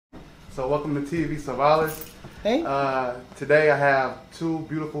So welcome to TV Savalas. Hey. Today I have two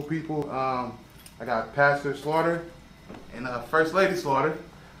beautiful people. I got Pastor Slaughter and First Lady Slaughter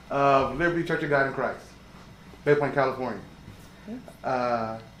of Liberty Church of God in Christ, Bay Point, California.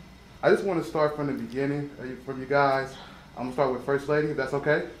 I just want to start from the beginning from you guys. I'm going to start with First Lady, if that's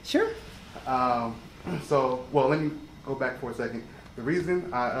okay. Sure. Well, let me go back for a second. The reason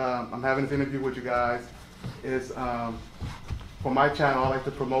I'm having this interview with you guys is for my channel, I like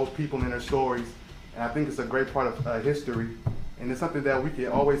to promote people and their stories, and I think it's a great part of history, and it's something that we can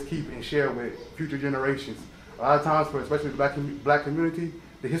always keep and share with future generations. A lot of times, for especially the black community,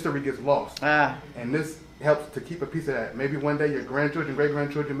 the history gets lost, and this helps to keep a piece of that. Maybe one day your grandchildren,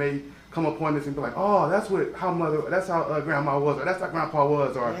 great-grandchildren may come upon this and be like, oh, that's how grandma was, or that's how grandpa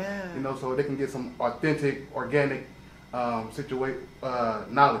was, or so they can get some authentic, organic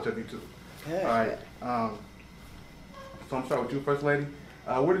knowledge of you too. Good. All right. So I'm starting with you, First Lady.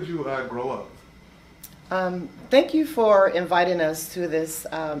 Where did you grow up? Thank you for inviting us to this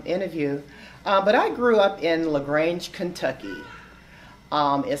interview. But I grew up in LaGrange, Kentucky.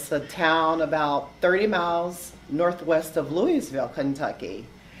 It's a town about 30 miles northwest of Louisville, Kentucky.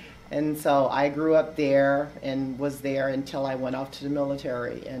 And so I grew up there and was there until I went off to the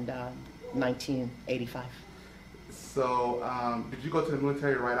military in 1985. So did you go to the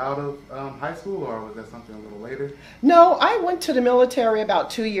military right out of high school, or was that something a little later? No, I went to the military about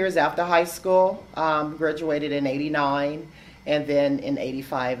 2 years after high school, graduated in '89, and then in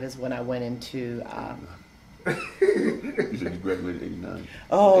 '85 is when I went into... You said you graduated in '89.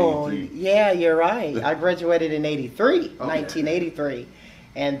 Oh, yeah, you're right. I graduated in '83, 1983,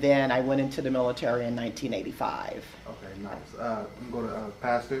 and then I went into the military in 1985. Okay, nice. I'm going to go to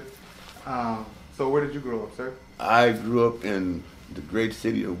Pastor. So where did you grow up, sir? I grew up in the great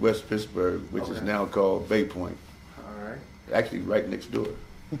city of West Pittsburgh, which is now called Bay Point. All right. Actually, right next door.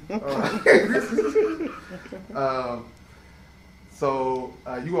 So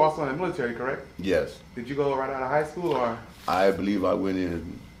you were also in the military, correct? Yes. Did you go right out of high school, or? I believe I went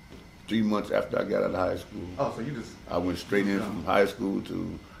in 3 months after I got out of high school. Oh, so you just... I went straight in from high school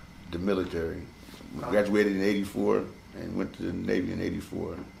to the military. Graduated in '84 and went to the Navy in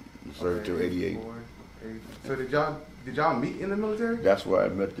 '84. Served till '88. So did y'all meet in the military? That's where I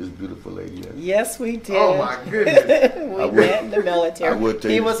met this beautiful lady. Yes, we did. Oh my goodness! We met in the military.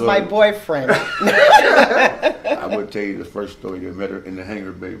 He was my boyfriend. I would tell you the first story. I met her in the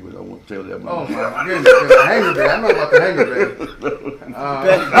hangar bay, but I won't tell that one. Oh my goodness! The hangar bay. I know about the hangar bay.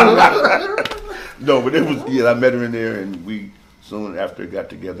 No, but it was. Yeah, I met her in there, and we soon after got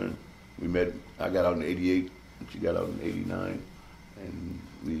together. We met. I got out in '88, and she got out in '89, and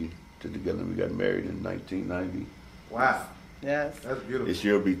we took together and we got married in 1990. Wow. Yes. That's beautiful. This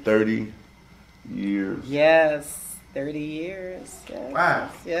year will be 30 years. Yes. 30 years. Yes. Wow.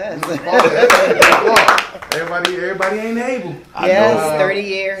 Yes. Everybody ain't able. Yes, 30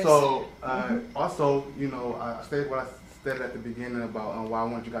 years. So also, I stated what I said at the beginning about why I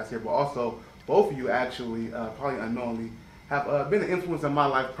wanted you guys here, but also both of you actually, probably unknowingly, have been an influence in my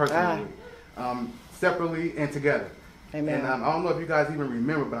life personally, separately and together. Amen. And I don't know if you guys even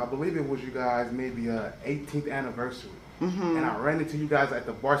remember, but I believe it was you guys maybe 18th anniversary. Mm-hmm. And I ran into you guys at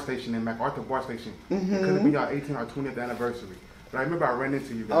the bar station in MacArthur bar station. Mm-hmm. It could have been your 18th or 20th anniversry. But I remember I ran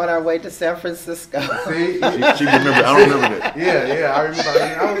into you guys. On our way to San Francisco. See? She remember. I don't remember that. Yeah, I remember.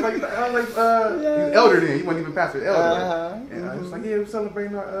 I was like, he's elder then. He wasn't even pastor, elder. And I was like, yeah, we're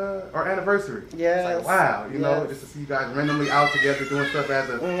celebrating our anniversary. Yes. It's like, wow, just to see you guys randomly out together doing stuff as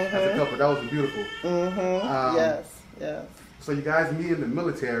a couple. That was beautiful. Mm-hmm. Yes. So you guys meet in the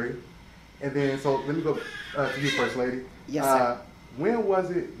military, and then, so let me go to you, First Lady. Yes, sir. When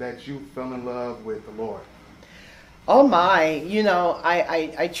was it that you fell in love with the Lord? Oh my,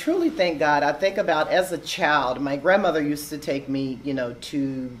 I truly thank God. I think about as a child, my grandmother used to take me,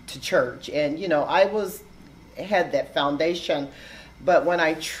 to church, and, I had that foundation. But when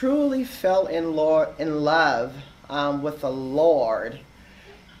I truly fell in love with the Lord,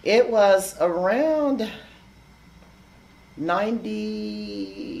 it was around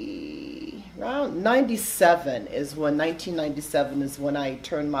 1997 is when I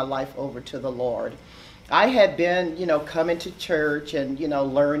turned my life over to the Lord. I had been, coming to church and,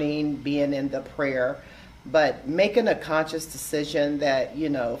 learning, being in the prayer, but making a conscious decision that,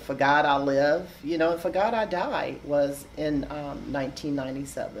 for God I live, and for God I die was in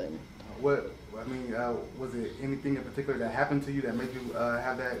 1997. Was it anything in particular that happened to you that made you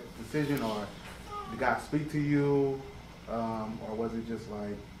have that decision, or did God speak to you? Or was it just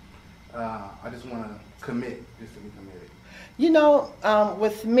like, I just want to commit just to be committed?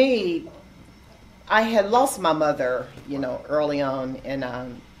 With me, I had lost my mother, early on, and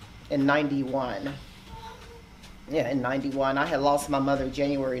in 91. Yeah, in 91. I had lost my mother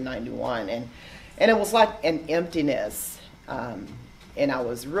January 91, and it was like an emptiness. And I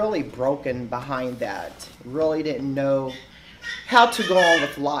was really broken behind that. Really didn't know how to go on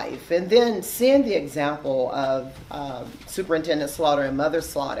with life. And then seeing the example of Superintendent Slaughter and Mother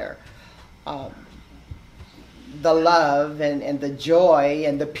Slaughter, the love and the joy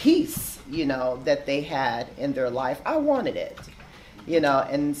and the peace, you know, that they had in their life, I wanted it, you know.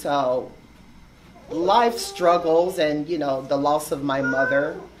 And so life struggles and, you know, the loss of my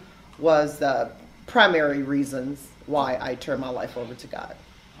mother was the primary reasons why I turned my life over to God.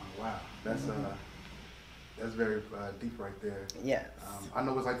 Oh, wow, that's very deep right there. Yes. I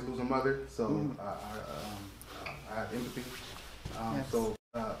know what it's like to lose a mother, so I have empathy. Yes. So,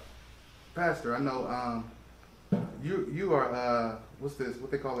 Pastor, I know you are what's this? What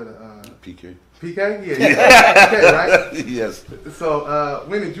they call it? PK. PK? Yeah. PK, right? Yes. So,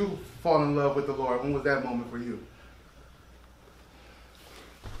 when did you fall in love with the Lord? When was that moment for you?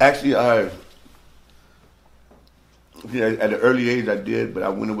 Actually, at an early age I did, but I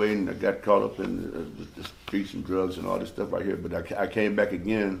went away and I got caught up in the streets and drugs and all this stuff right here. But I came back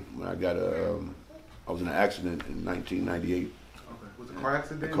again when I was in an accident in 1998. Okay. Was it a car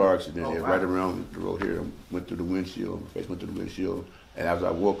accident? A car accident, Oh, yeah, wow. right around the road here. Went through the windshield, my face went through the windshield. And as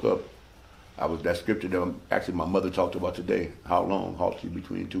I woke up, I was that scripture that actually my mother talked about today. How long halt you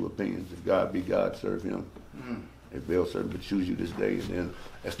between two opinions? If God be God, serve him. If Baal serve, but choose you this day. And then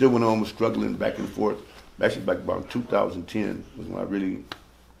I still went on with struggling back and forth. Actually, back about 2010 was when I really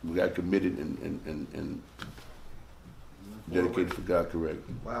got committed and dedicated for God, correct.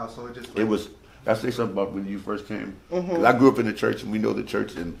 Wow, so It was, I say something about when you first came. 'Cause I grew up in the church, and we know the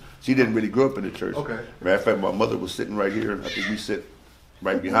church, and she didn't really grow up in the church. Okay. Matter of fact, my mother was sitting right here, and I think we sit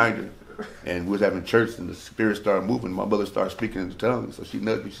right behind her, and we was having church, and the spirit started moving. My mother started speaking in tongues, so she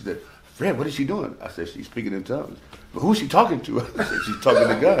nudged me. She said, "Fred, what is she doing?" I said, "She's speaking in tongues." "But who's she talking to?" I said, "She's talking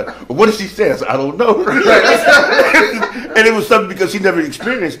to God." "But what did she say?" I said, "I don't know." And it was something because she never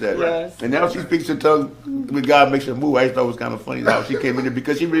experienced that. Yes. And now she speaks in tongues when God makes her move. I just thought it was kind of funny how she came in there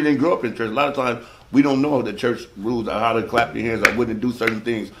because she really didn't grow up in church. A lot of times we don't know the church rules or how to clap your hands or wouldn't do certain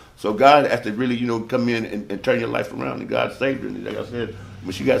things. So God has to really, come in and turn your life around. And God saved her. And like I said,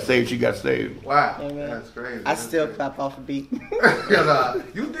 when she got saved, she got saved. Wow, Amen. that's crazy. I still clap off a beat.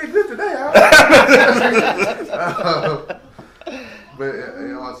 You did good today, huh? But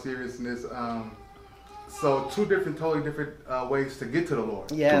in all seriousness, so two totally different ways to get to the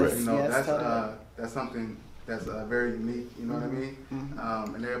Lord. Yes, Correct. yes, totally. That's something that's very unique. You know what I mean?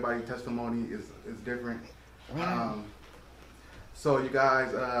 And everybody's testimony is different. Right. So you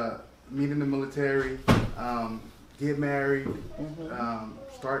guys meet in the military, get married,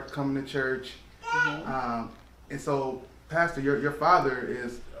 start coming to church, and so Pastor, your father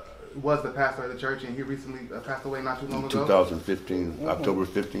was the pastor of the church, and he recently passed away not too long ago. 2015, October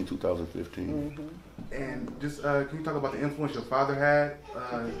 15, 2015. And just can you talk about the influence your father had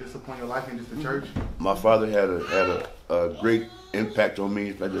just upon your life and just the church? My father had a great impact on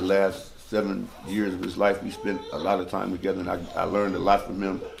me. Like the last 7 years of his life, we spent a lot of time together, and I learned a lot from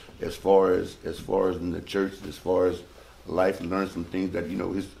him as far as in the church, as far as life, and learned some things that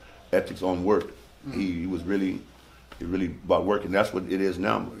his ethics on work. He was really about work, and that's what it is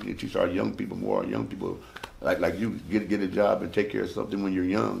now. You teach our young people more. Our young people, like you, get a job and take care of something when you're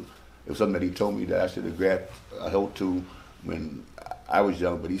young. It was something that he told me that I should have grabbed a hold to when I was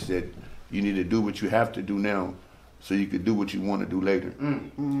young. But he said, you need to do what you have to do now so you could do what you want to do later.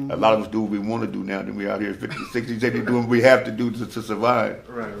 A lot of us do what we want to do now, then we're out here 50, 60, 70 doing what we have to do to survive.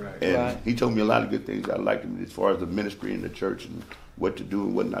 Right. And Right. he told me a lot of good things. I liked him as far as the ministry in the church and what to do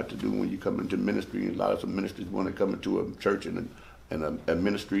and what not to do when you come into ministry. A lot of some ministries want to come into a church and a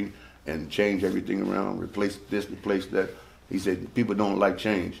ministry and change everything around, replace this, replace that. He said people don't like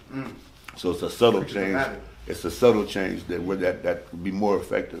change, so it's a subtle change. It's a subtle change that would be more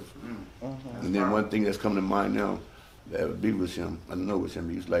effective. And then one thing that's coming to mind now, that would be with him. I know with him.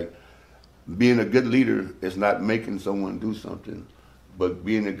 He's like, being a good leader is not making someone do something, but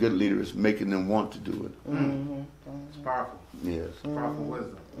being a good leader is making them want to do it. It's powerful. Yes. It's powerful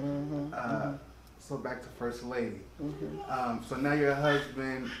wisdom. So back to First Lady. So now your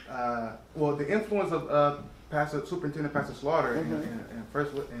husband. Well, the influence of Superintendent Pastor Slaughter and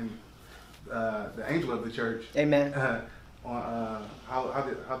the angel of the church. Amen. On how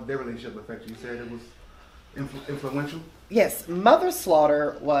did their relationship affect you? You said it was influential. Yes, Mother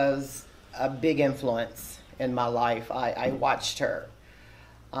Slaughter was a big influence in my life. I watched her.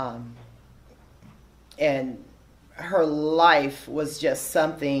 And her life was just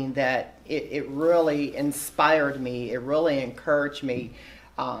something that it really inspired me. It really encouraged me.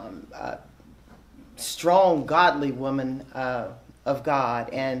 a strong, godly woman of God.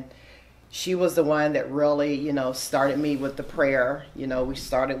 And she was the one that really, started me with the prayer. We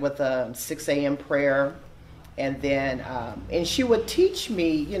started with a 6 a.m. prayer. And then, and she would teach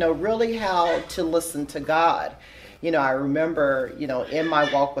me, really how to listen to God. I remember, in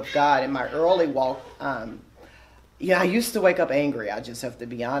my walk with God, in my early walk, I used to wake up angry. I just have to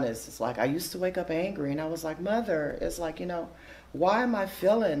be honest. It's like I used to wake up angry, and I was like, Mother, it's like, why am I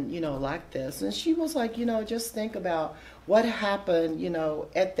feeling, like this? And she was like, just think about what happened,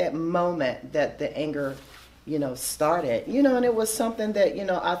 at that moment that the anger, started, and it was something that,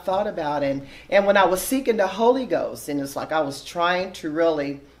 I thought about. And when I was seeking the Holy Ghost, and it's like I was trying to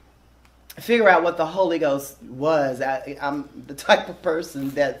really figure out what the Holy Ghost was. I'm the type of person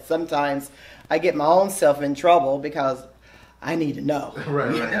that sometimes I get my own self in trouble because I need to know.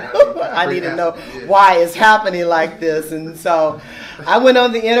 Right. I need to know why it's happening like this. And so I went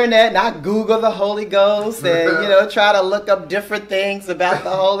on the internet and I Googled the Holy Ghost and, try to look up different things about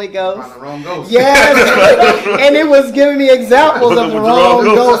the Holy Ghost. Find the wrong ghost. Yes. And it was giving me examples of the wrong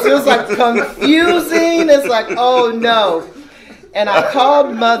ghost. It was like confusing. It's like, oh no. And I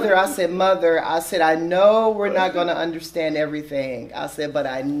called Mother. I said, Mother, I know we're not going to understand everything. I said, but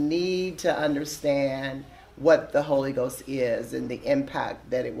I need to understand what the Holy Ghost is and the impact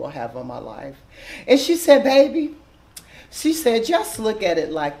that it will have on my life. And she said, baby, she said, just look at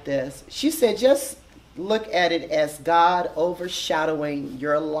it like this. She said, just look at it as God overshadowing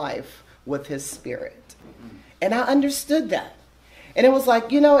your life with his spirit. And I understood that. And it was like,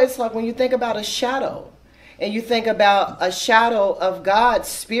 it's like when you think about a shadow and you think about a shadow of God's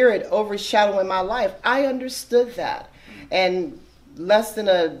spirit overshadowing my life, I understood that. And less than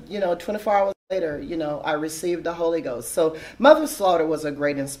 24 hours later, I received the Holy Ghost. So Mother Slaughter was a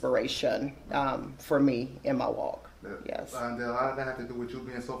great inspiration for me in my walk. Yes. And a lot of that have to do with you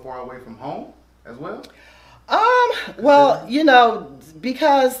being so far away from home as well? Well,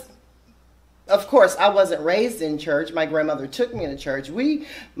 because of course I wasn't raised in church. My grandmother took me to church. We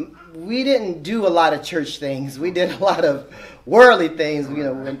didn't do a lot of church things. We did a lot of worldly things. We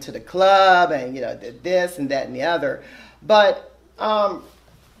went to the club and did this and that and the other. But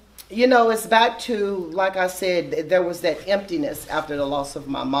it's back to, like I said, there was that emptiness after the loss of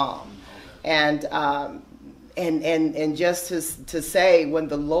my mom. And just to say, when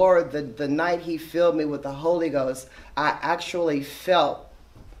the Lord, the night he filled me with the Holy Ghost, I actually felt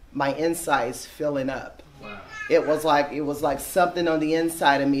my insides filling up. Wow. It was like something on the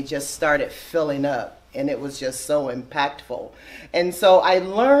inside of me just started filling up, and it was just so impactful. And so I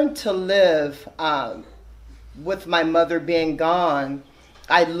learned to live with my mother being gone.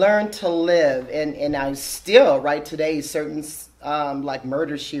 I learned to live, and I still, right today, certain like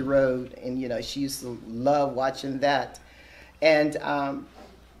Murder, She Wrote, and she used to love watching that. And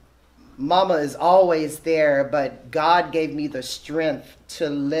Mama is always there, but God gave me the strength to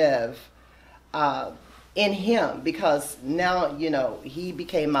live in him, because now, he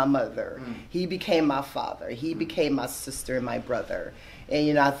became my mother. He became my father. He became my sister and my brother.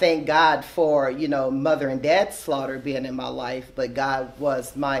 And, I thank God for, Mother and Dad Slaughter being in my life, but God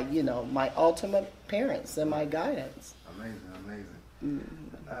was my, my ultimate parents and my guidance. Amazing.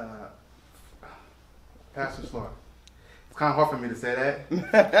 Pastor Slaughter. It's kind of hard for me to say that.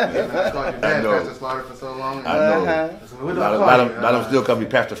 I thought your dad, Pastor Slaughter, for so long. I know. So a lot of them still call me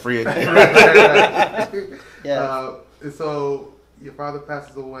Pastor Fred. Yes. So your father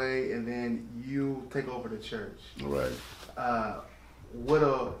passes away, and then you take over the church. Right. What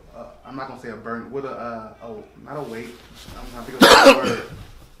I'm not gonna say a burden. What not a weight. I'm not thinking of the word.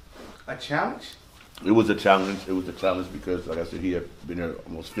 A challenge. It was a challenge. It was a challenge because, like I said, he had been there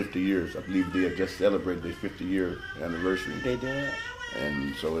almost 50 years. I believe they had just celebrated their 50-year anniversary. They did.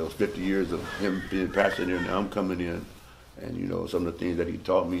 And so it was 50 years of him being pastor there, and now I'm coming in. And, some of the things that he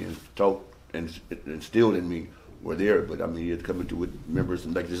taught me and taught and instilled in me were there. But, I mean, he had come into with members,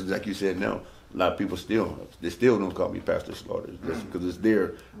 and like you said now, a lot of people still don't call me Pastor Slaughter. Just because it's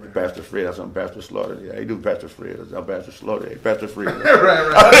there. Right. Pastor Fred, I said, I'm Pastor Slaughter. Yeah, I do Pastor Fred. I said, I'm Pastor Slaughter. Hey, Pastor Fred.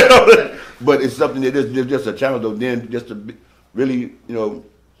 right. But it's something that is just a challenge, though, then just to really,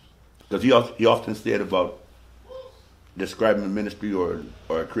 because he often said about describing a ministry or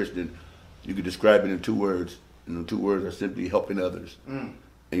a Christian, you could describe it in 2 words, and the 2 words are simply helping others.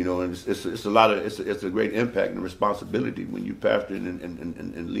 And, and it's a great impact and responsibility when you pastor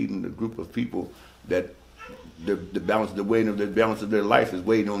and leading a group of people that the weight of their life is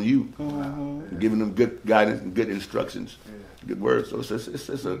weighing on you, giving them good guidance and good instructions, good words. So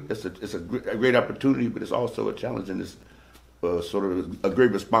it's a great opportunity, but it's also a challenge, and it's sort of a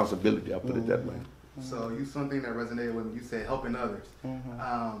great responsibility. I'll put it that way. So you something that resonated with me. You said helping others.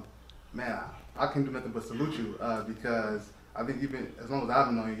 Man, I can do nothing but salute you because I think you've been, as long as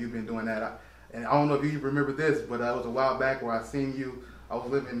I've known you, you've been doing that. And I don't know if you remember this, but it was a while back where I seen you. I was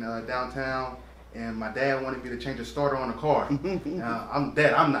living downtown, and my dad wanted me to change a starter on the car. I'm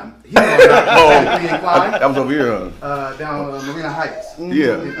dead. I'm not. He that was over here. Down Marina Heights.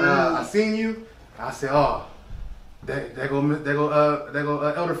 Yeah. And, I seen you. I said, oh, there go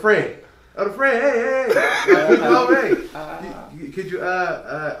Elder Fred. Elder Fred, hey. Could you,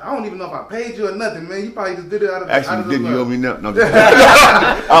 I don't even know if I paid you or nothing, man. You probably just did it out of Actually, didn't you owe me nothing? No,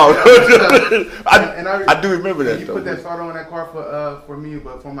 I do remember that. You put that starter on that car for me,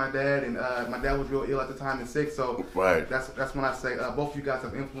 but for my dad, and my dad was real ill at the time and sick, so that's when I say both of you guys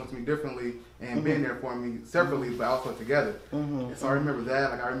have influenced me differently and been there for me separately, but also together. And so I remember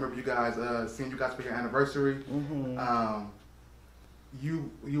that. Like I remember you guys seeing you guys for your anniversary.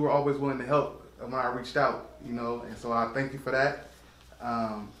 You were always willing to help when I reached out, you know, and so I thank you for that.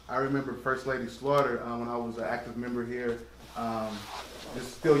 I remember First Lady Slaughter when I was an active member here,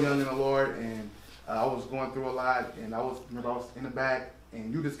 just still young in the Lord, and I was going through a lot, and I was in the back,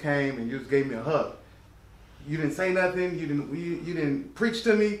 and you just came and you just gave me a hug. You didn't say nothing, you didn't preach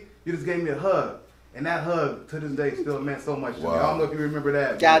to me, you just gave me a hug. And that hug to this day still meant so much to me. I don't know if you remember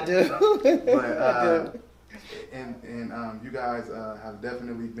that. Yeah, I do. But, I do. And you guys have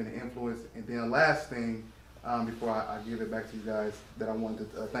definitely been an influence. And then last thing, before I give it back to you guys, that I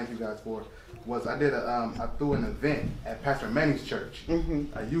wanted to thank you guys for, was I threw an event at Pastor Manning's church,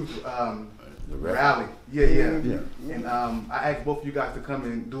 a youth rally. Yeah. And I asked both of you guys to come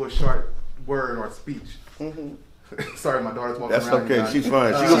and do a short word or speech. Sorry, my daughter's walking around. That's okay. She's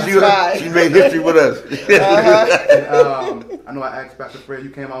fine. She made history with us. And, I know I asked Pastor Fred.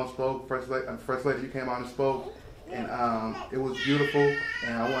 You came out and spoke. First Lady, you came out and spoke, and it was beautiful.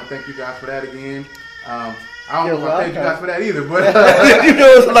 And I want to thank you guys for that again. I don't know if I paid you guys for that either, but you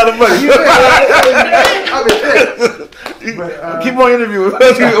know it's a lot of money. Keep on interviewing.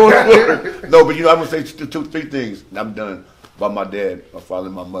 No, but you know I'm gonna say three things. I'm done about my dad, my father,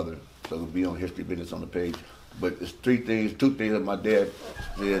 and my mother. So it'll be on history business on the page. But it's two things that my dad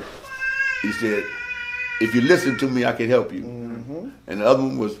said. He said, if you listen to me, I can help you. And the other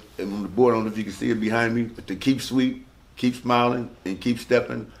one was, on the board, I don't know if you can see it behind me, but to keep sweet, keep smiling, and keep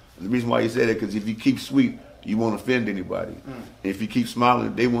stepping. And the reason why he said that, because if you keep sweet, you won't offend anybody. If you keep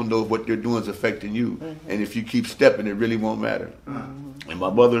smiling, they won't know what they're doing is affecting you. And if you keep stepping, it really won't matter. And my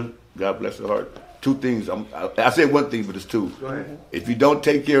mother, God bless her heart, two things. I said one thing, but it's two. Go ahead. If you don't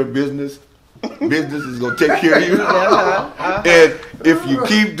take care of business is going to take care of you. And if you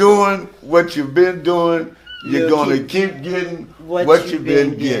keep doing what you've been doing, you're going to keep getting what you've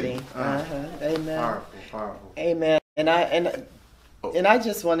been getting. Amen. Powerful. Amen. And I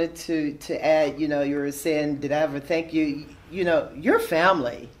just wanted to add, you know, you were saying, did I ever thank you? You know, your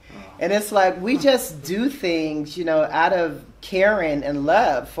family. And it's like we just do things, you know, out of caring and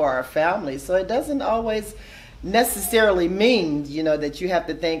love for our family. So it doesn't always necessarily mean, you know, that you have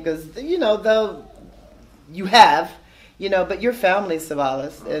to think, because, you know, though you have, you know, but your family,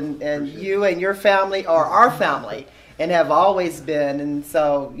 Savalas, and you and your family are our family and have always been. And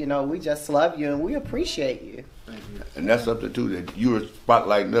so, you know, we just love you and we appreciate you. And that's something too, that you were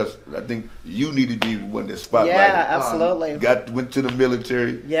spotlighting us. I think you needed to be one that spotlighted. Yeah, absolutely. Went to the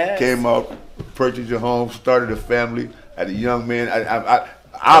military, yes. Came out, purchased your home, started a family, as a young man.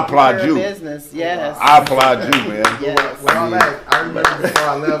 I applaud you. Business, yes. I applaud you, man. Yes. I remember before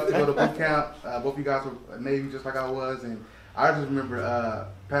I left to go to boot camp, both of you guys were Navy just like I was, and I just remember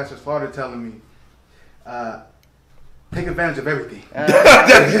Pastor Slaughter telling me, take advantage of everything. And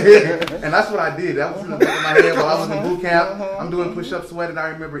that's what I did. That was in the back of my head while I was in boot camp. I'm doing push-ups, sweating. I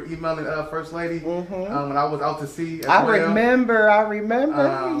remember emailing First Lady when I was out to sea as well. I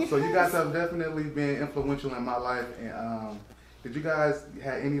remember. So you guys have definitely been influential in my life. And did you guys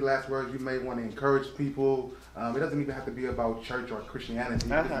have any last words you may want to encourage people? It doesn't even have to be about church or Christianity. It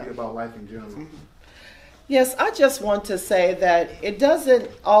can be about life in general. Yes, I just want to say that it doesn't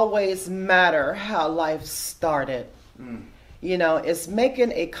always matter how life started. You know, it's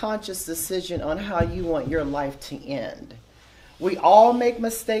making a conscious decision on how you want your life to end. We all make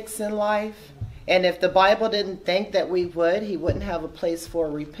mistakes in life. And if the Bible didn't think that we would, he wouldn't have a place for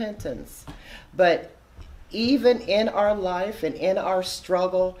repentance. But even in our life and in our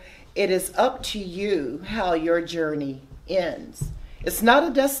struggle, it is up to you how your journey ends. It's not a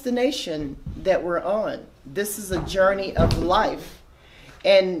destination that we're on. This is a journey of life.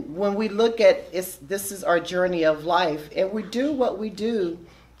 And when we look at this is our journey of life, and we do what we do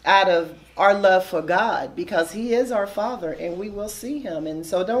out of our love for God, because He is our Father and we will see Him. And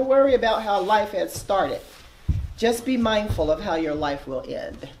so don't worry about how life has started. Just be mindful of how your life will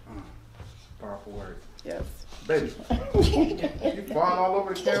end. Powerful words. Yes. Baby, you falling all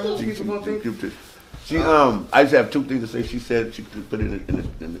over the camera. I just have two things to say. She said she could put it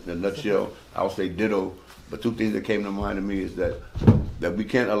in a nutshell. I'll say ditto. But two things that came to mind to me is that we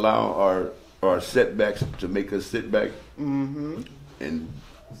can't allow our setbacks to make us sit back. Mm-hmm. And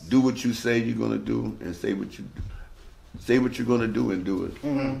do what you say you're gonna do, and say what you're gonna do, and do it.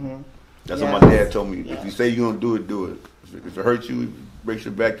 Mm-hmm. That's Yes. what my dad told me. Yes. If you say you're gonna do it, do it. If it hurts you, it breaks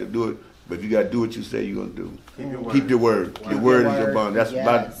your back to do it. But if you gotta do what you say you're gonna do. Keep your word. Your word is your bond. That's Yes.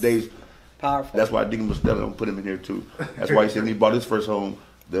 my days. Powerful. That's why Deacon Mostella don't put him in here too. That's why he said when he bought his first home,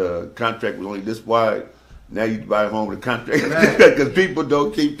 the contract was only this wide. Now you buy a home with a contract because people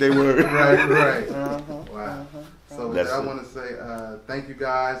don't keep their word. Right. Uh-huh. Wow. So with That's that, I it. want to say thank you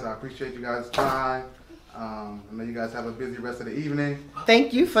guys. I appreciate you guys' time. I know you guys have a busy rest of the evening.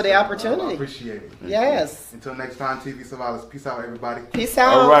 Thank you for the I opportunity. appreciate it. Yes. Until next time, TV Savalas. Peace out, everybody. Peace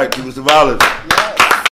out. All right, Deacon Savalas. Yes.